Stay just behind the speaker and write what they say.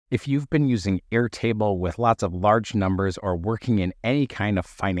If you've been using Airtable with lots of large numbers or working in any kind of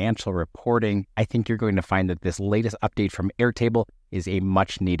financial reporting, I think you're going to find that this latest update from Airtable is a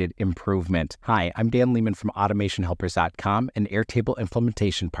much needed improvement. Hi, I'm Dan Lehman from AutomationHelpers.com, an Airtable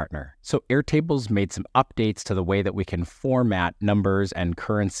implementation partner. So Airtable's made some updates to the way that we can format numbers and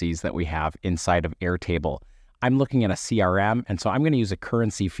currencies that we have inside of Airtable. I'm looking at a CRM, and so I'm going to use a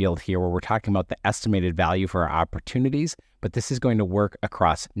currency field here where we're talking about the estimated value for our opportunities, but this is going to work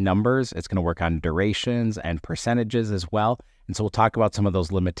across numbers. It's going to work on durations and percentages as well. And so we'll talk about some of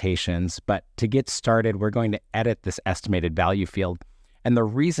those limitations. But to get started, we're going to edit this estimated value field. And the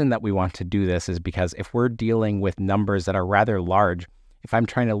reason that we want to do this is because if we're dealing with numbers that are rather large, if I'm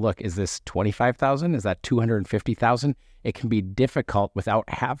trying to look, is this 25,000? Is that 250,000? It can be difficult without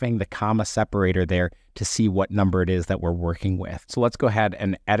having the comma separator there to see what number it is that we're working with. So let's go ahead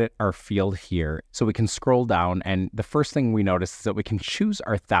and edit our field here. So we can scroll down, and the first thing we notice is that we can choose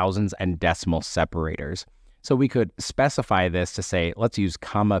our thousands and decimal separators. So we could specify this to say, let's use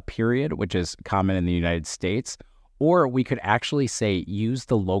comma period, which is common in the United States, or we could actually say use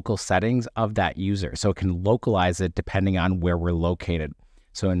the local settings of that user. So it can localize it depending on where we're located.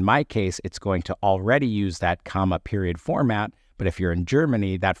 So in my case, it's going to already use that comma period format, but if you're in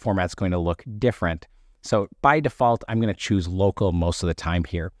Germany, that format's going to look different. So by default, I'm going to choose local most of the time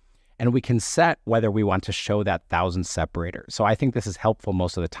here. And we can set whether we want to show that thousand separator. So I think this is helpful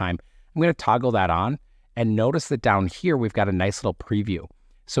most of the time. I'm going to toggle that on, and notice that down here, we've got a nice little preview.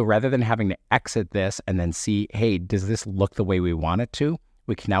 So rather than having to exit this and then see, hey, does this look the way we want it to?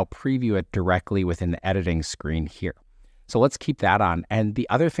 We can now preview it directly within the editing screen here. So let's keep that on. And the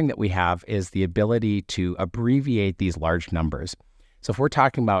other thing that we have is the ability to abbreviate these large numbers. So if we're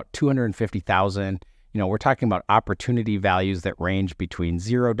talking about 250,000, we're talking about opportunity values that range between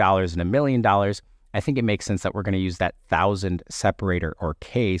 $0 and $1 million. I think it makes sense that we're going to use that 1,000 separator, or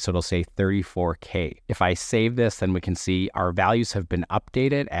K, so it'll say 34K. If I save this, then we can see our values have been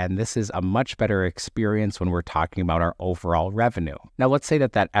updated, and this is a much better experience when we're talking about our overall revenue. Now, let's say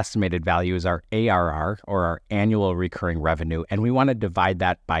that estimated value is our ARR, or our annual recurring revenue, and we want to divide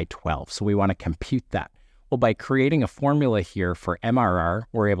that by 12, so we want to compute that. Well, by creating a formula here for MRR,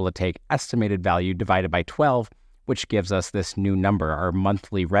 we're able to take estimated value divided by 12, which gives us this new number, our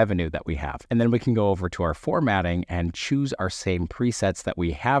monthly revenue that we have. And then we can go over to our formatting and choose our same presets that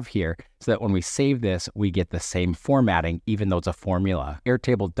we have here so that when we save this, we get the same formatting, even though it's a formula.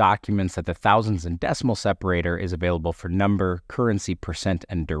 Airtable documents that the thousands and decimal separator is available for number, currency, percent,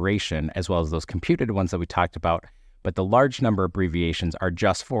 and duration, as well as those computed ones that we talked about. But the large number abbreviations are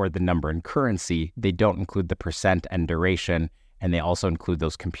just for the number and currency. They don't include the percent and duration, and they also include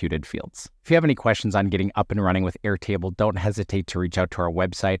those computed fields. If you have any questions on getting up and running with Airtable, don't hesitate to reach out to our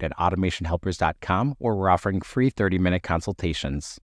website at automationhelpers.com, where we're offering free 30-minute consultations.